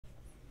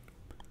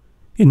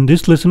In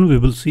this lesson, we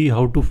will see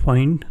how to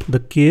find the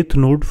kth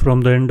node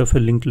from the end of a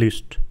linked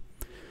list.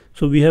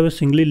 So we have a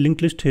singly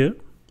linked list here,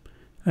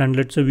 and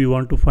let's say we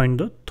want to find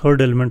the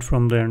third element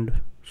from the end.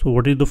 So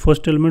what is the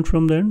first element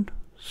from the end?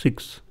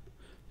 6.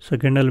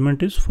 Second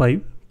element is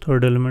 5.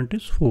 Third element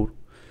is 4.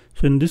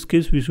 So in this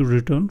case, we should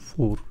return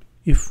 4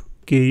 if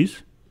k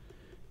is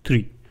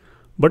 3.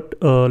 But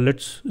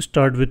let's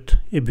start with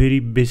a very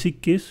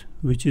basic case,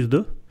 which is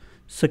the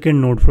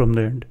second node from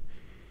the end.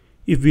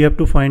 If we have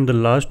to find the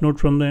last node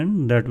from the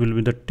end, that will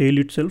be the tail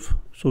itself.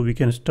 So we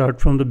can start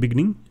from the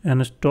beginning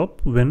and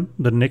stop when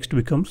the next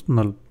becomes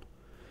null.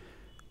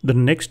 The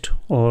next,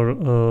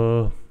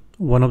 or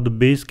one of the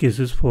base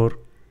cases for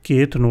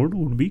kth node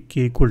would be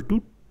k equal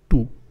to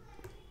 2.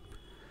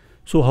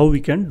 So how we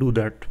can do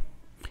that?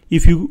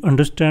 If you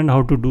understand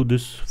how to do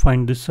this,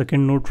 find this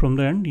second node from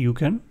the end, you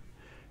can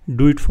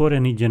do it for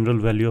any general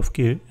value of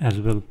k as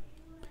well.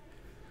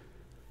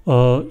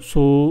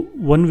 So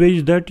one way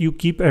is that you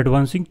keep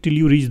advancing till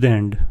you reach the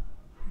end.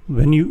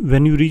 When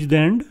you reach the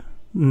end,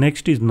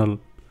 next is null.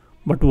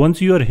 But once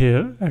you are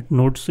here at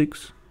node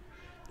 6,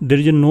 there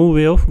is no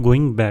way of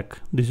going back.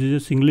 This is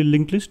a singly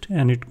linked list,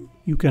 and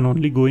you can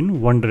only go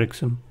in one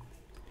direction.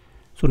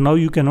 So now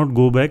you cannot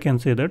go back and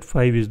say that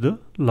 5 is the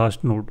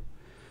last node.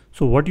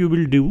 So what you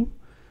will do,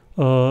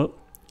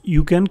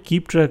 you can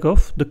keep track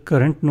of the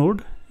current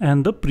node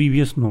and the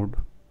previous node.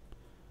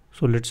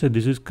 So let's say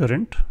this is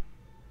current,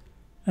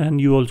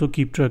 and you also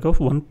keep track of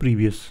one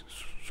previous.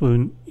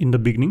 So in the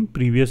beginning,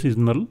 previous is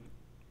null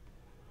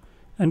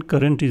and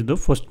current is the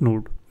first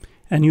node,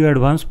 and you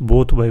advance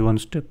both by one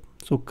step.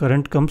 So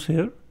current comes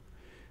here,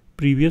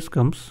 previous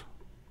comes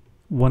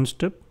one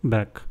step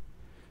back,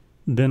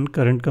 then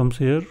current comes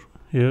here,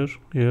 here,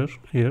 here,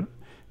 here.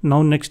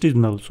 Now next is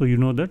null, so you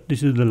know that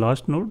this is the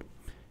last node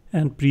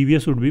and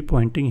previous would be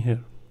pointing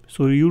here.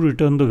 So you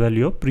return the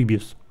value of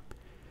previous.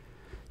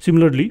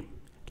 Similarly,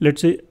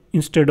 let's say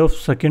instead of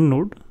second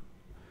node,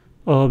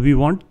 we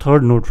want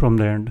third node from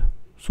the end.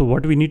 So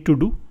what we need to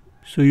do?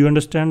 So you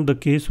understand the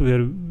case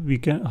where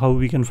how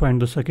we can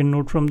find the second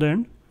node from the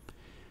end.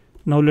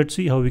 Now let's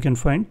see how we can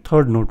find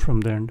third node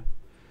from the end.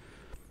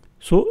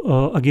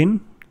 So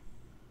again,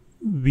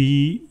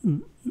 we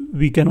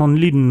can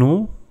only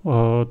know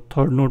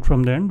third node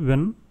from the end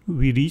when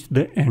we reach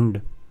the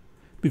end,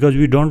 because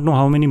we don't know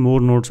how many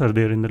more nodes are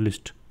there in the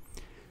list.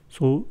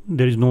 So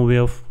there is no way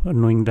of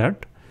knowing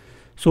that.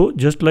 So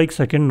just like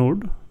second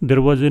node,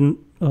 there was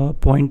a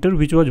pointer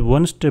which was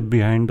one step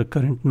behind the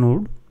current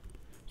node.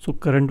 So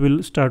current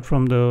will start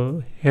from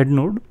the head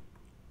node.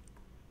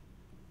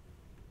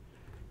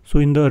 So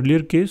in the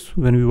earlier case,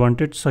 when we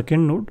wanted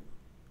second node,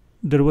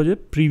 there was a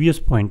previous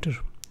pointer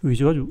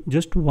which was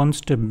just one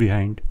step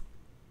behind.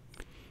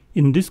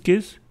 In this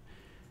case,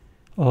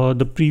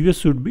 the previous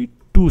should be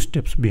 2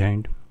 steps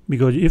behind,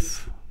 because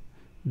if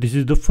this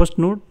is the first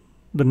node,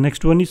 the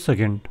next one is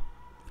second.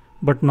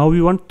 But now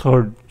we want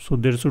third, so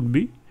there should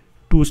be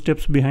 2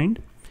 steps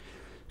behind.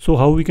 So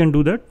how we can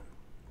do that?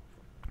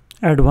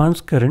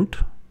 Advance current.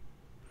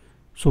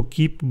 So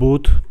keep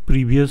both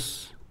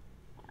previous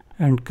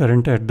and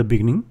current at the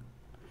beginning,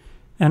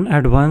 and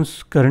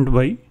advance current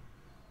by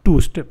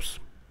 2 steps.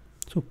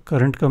 So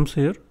current comes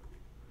here,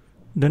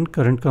 then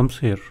current comes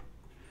here.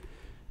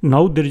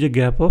 Now there is a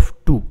gap of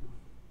 2,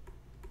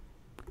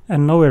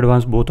 and now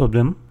advance both of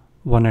them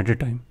one at a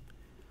time.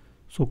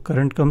 So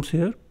current comes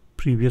here,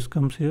 previous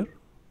comes here,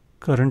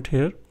 current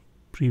here,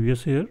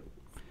 previous here.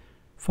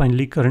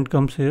 Finally current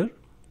comes here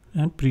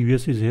and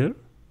previous is here.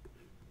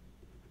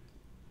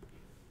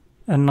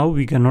 And now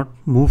we cannot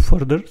move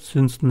further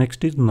since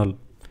next is null.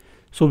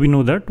 So we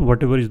know that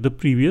whatever is the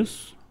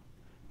previous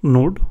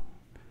node,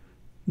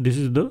 this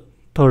is the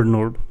third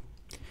node.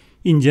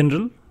 In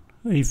general,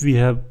 if we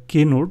have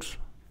k nodes,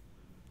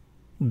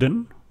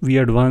 then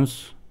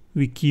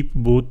we keep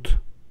both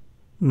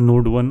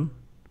node 1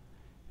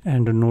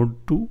 and node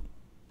 2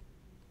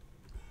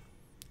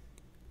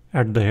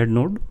 at the head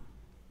node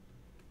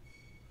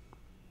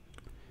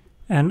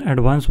and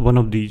advance one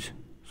of these.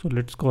 So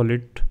let's call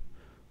it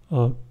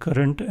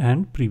current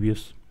and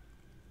previous.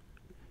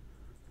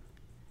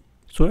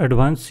 So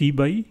advance C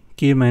by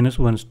k minus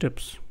 1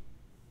 steps.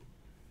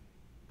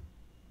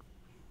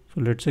 So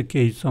let's say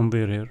k is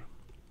somewhere here.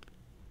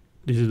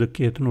 This is the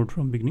kth node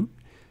from beginning.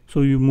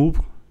 So you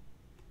move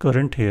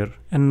current here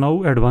and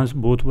now advance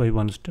both by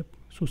 1 step.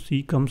 So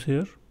C comes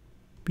here,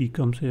 P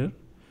comes here,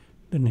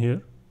 then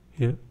here,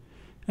 here.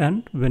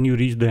 And when you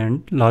reach the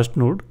end, last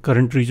node,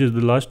 current reaches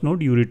the last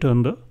node, you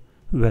return the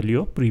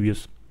value of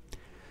previous.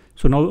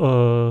 So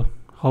now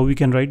how we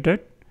can write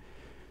that?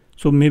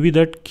 So maybe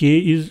that k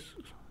is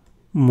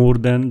more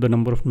than the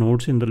number of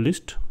nodes in the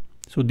list.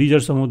 So these are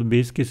some of the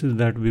base cases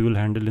that we will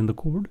handle in the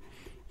code.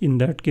 In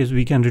that case,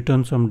 we can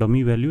return some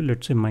dummy value,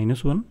 let's say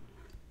 -1.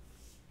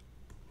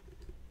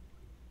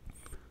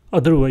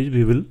 Otherwise,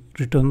 we will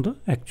return the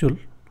actual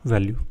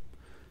value.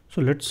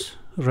 So let's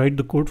write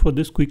the code for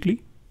this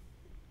quickly.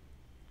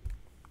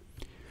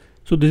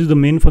 So this is the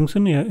main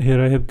function.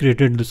 Here I have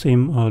created the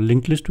same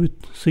linked list with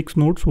 6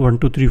 nodes, 1,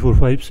 2, 3, 4,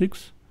 5,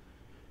 6.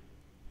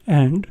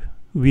 And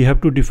we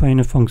have to define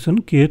a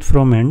function kth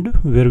from end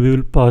where we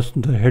will pass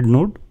the head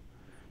node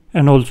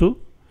and also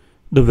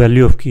the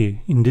value of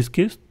k, in this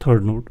case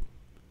third node.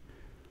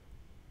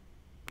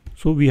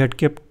 So we had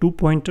kept 2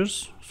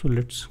 pointers, so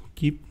let's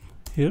keep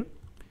here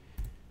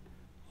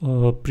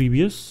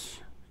previous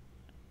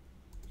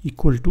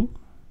equal to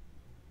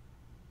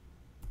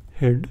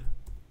head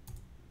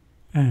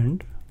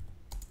and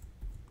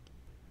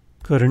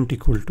current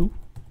equal to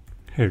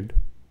head.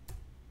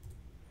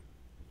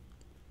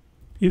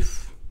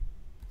 If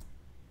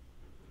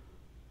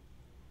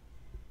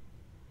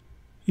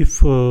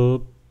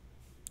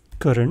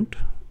current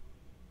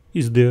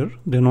is there,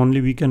 then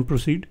only we can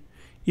proceed.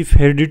 If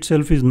head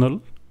itself is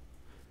null,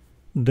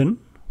 then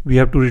we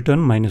have to return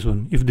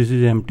 -1 if this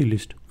is an empty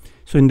list.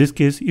 So in this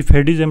case, if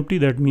head is empty,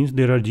 that means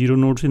there are 0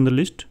 nodes in the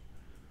list.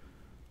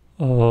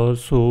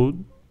 So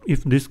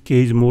if this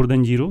k is more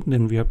than 0,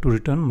 then we have to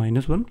return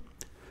 -1.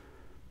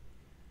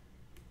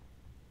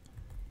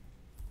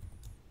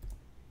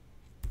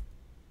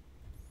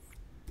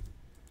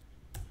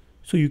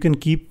 So you can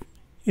keep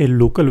a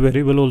local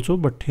variable also,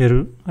 but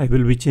here I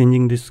will be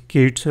changing this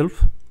k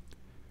itself.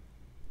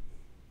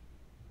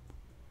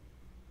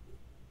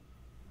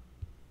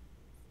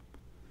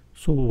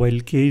 So while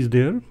k is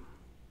there,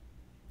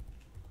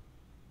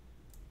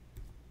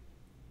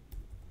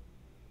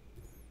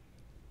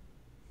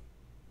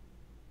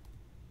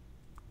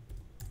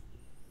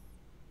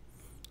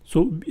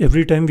 so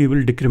every time we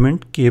will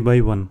decrement k by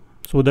 1,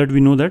 so that we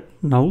know that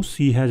now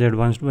c has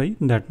advanced by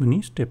that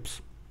many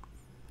steps.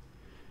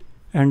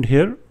 And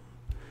here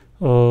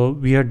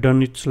we had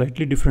done it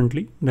slightly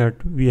differently,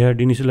 that we had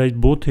initialized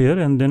both here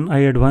and then I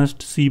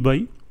advanced c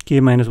by k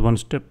minus 1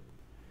 step,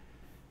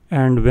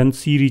 and when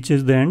c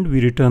reaches the end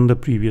we return the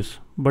previous.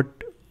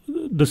 But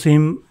the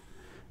same,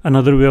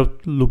 another way of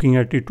looking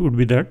at it would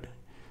be that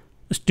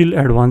still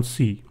advance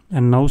c,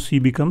 and now c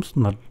becomes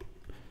null.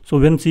 So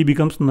when c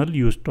becomes null,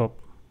 you stop,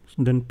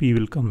 so then p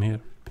will come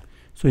here.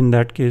 So in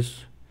that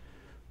case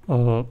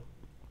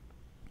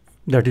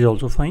that is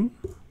also fine.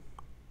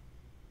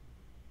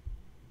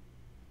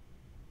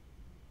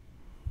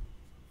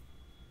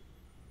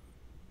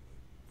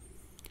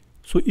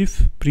 So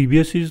if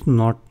previous is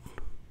not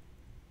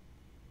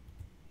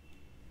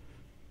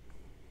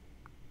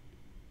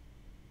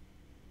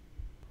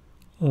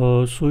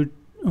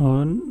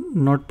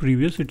not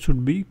previous, it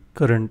should be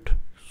current.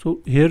 So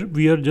here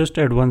we are just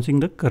advancing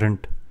the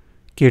current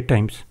k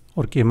times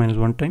or k minus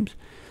 1 times.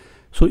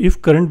 So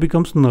if current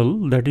becomes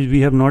null, that is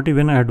we have not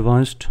even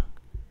advanced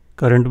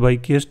current by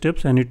k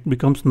steps and it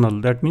becomes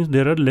null. That means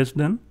there are less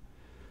than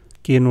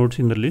k nodes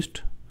in the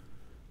list.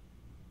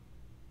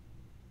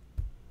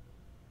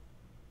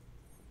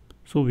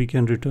 So we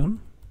can return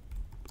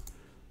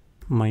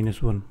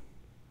 -1.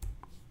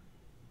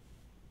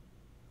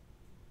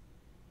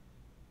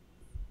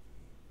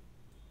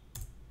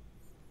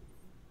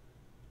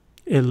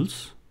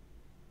 Else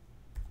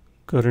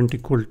current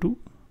equal to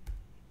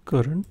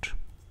current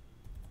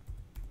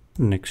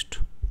next.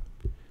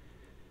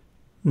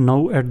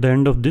 Now at the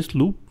end of this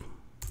loop,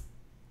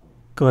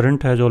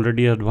 current has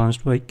already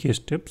advanced by k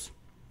steps,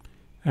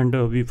 and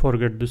we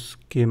forget this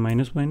k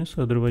minus minus,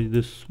 otherwise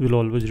this will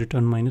always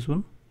return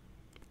 -1.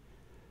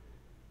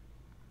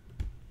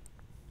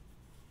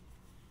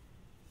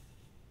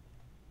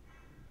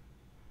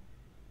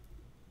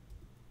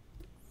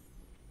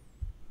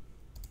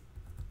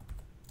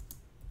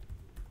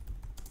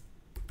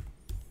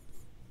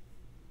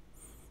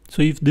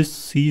 So if this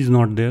c is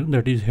not there,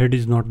 that is head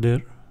is not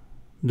there,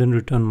 then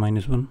return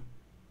 -1.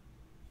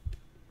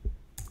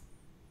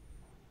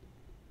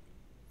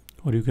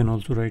 Or you can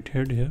also write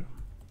head here.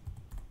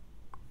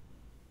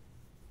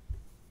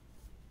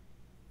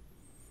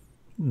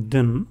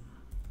 Then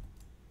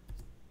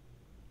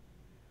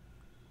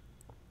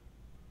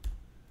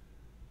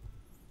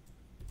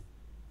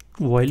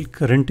while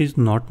current is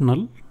not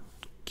null,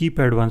 keep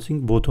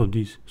advancing both of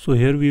these. So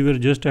here we were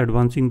just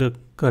advancing the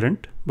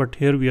current, but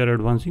here we are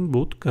advancing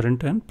both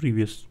current and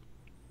previous.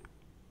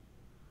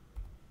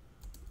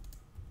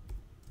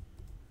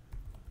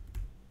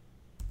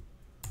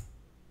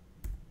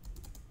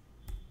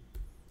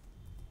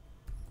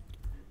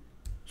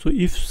 So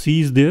if c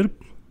is there,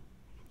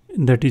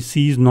 that is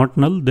c is not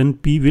null, then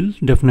p will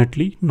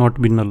definitely not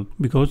be null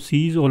because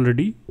c is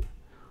already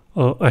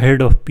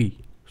ahead of p.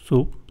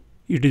 So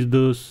it is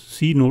the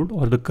c node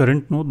or the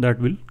current node that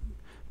will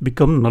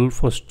become null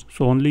first.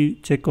 So only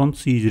check on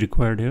c is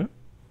required here.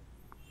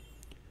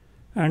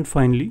 And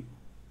finally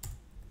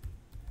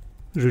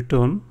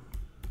return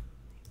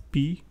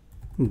p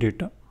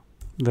data,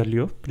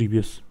 value of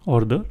previous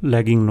or the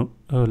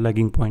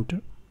lagging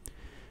pointer.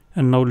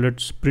 And now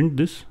let's print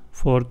this.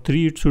 For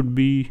 3 it should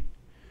be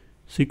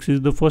 6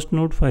 is the first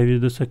node, 5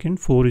 is the second,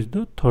 4 is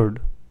the third.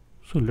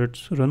 So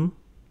let's run,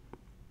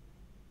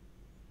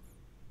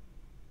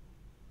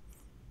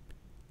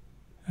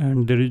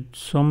 and there is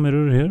some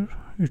error here.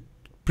 It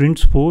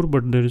prints 4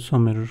 but there is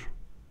some error.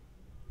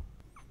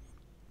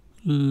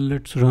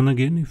 Let's run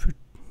again. If it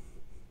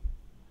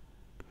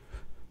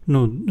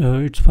no,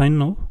 it's fine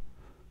now,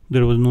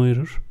 there was no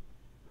error.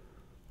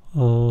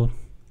 So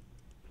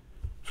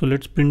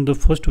let's print the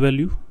first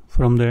value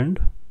from the end.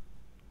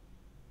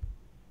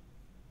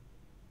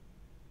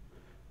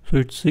 So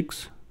it's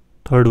 6,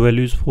 third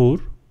value is 4,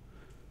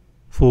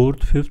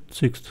 fourth, fifth,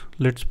 sixth.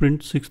 Let's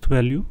print sixth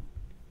value.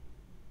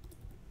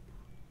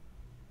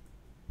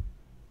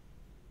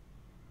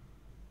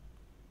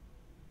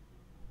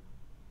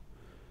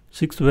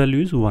 Sixth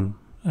value is 1.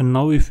 And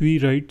now if we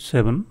write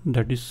 7,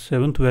 that is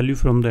seventh value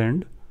from the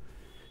end,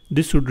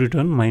 this should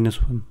return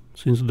 -1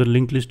 since the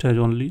linked list has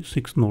only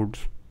 6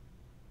 nodes.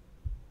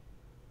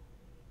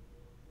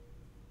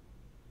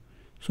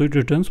 So it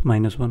returns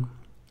 -1.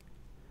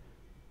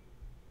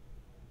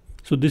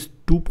 So this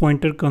two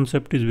pointer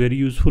concept is very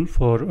useful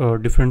for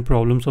different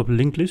problems of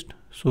linked list.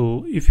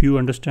 So if you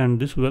understand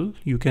this well,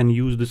 you can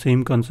use the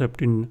same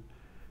concept in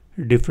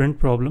different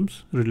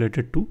problems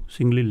related to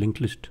singly linked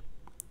list.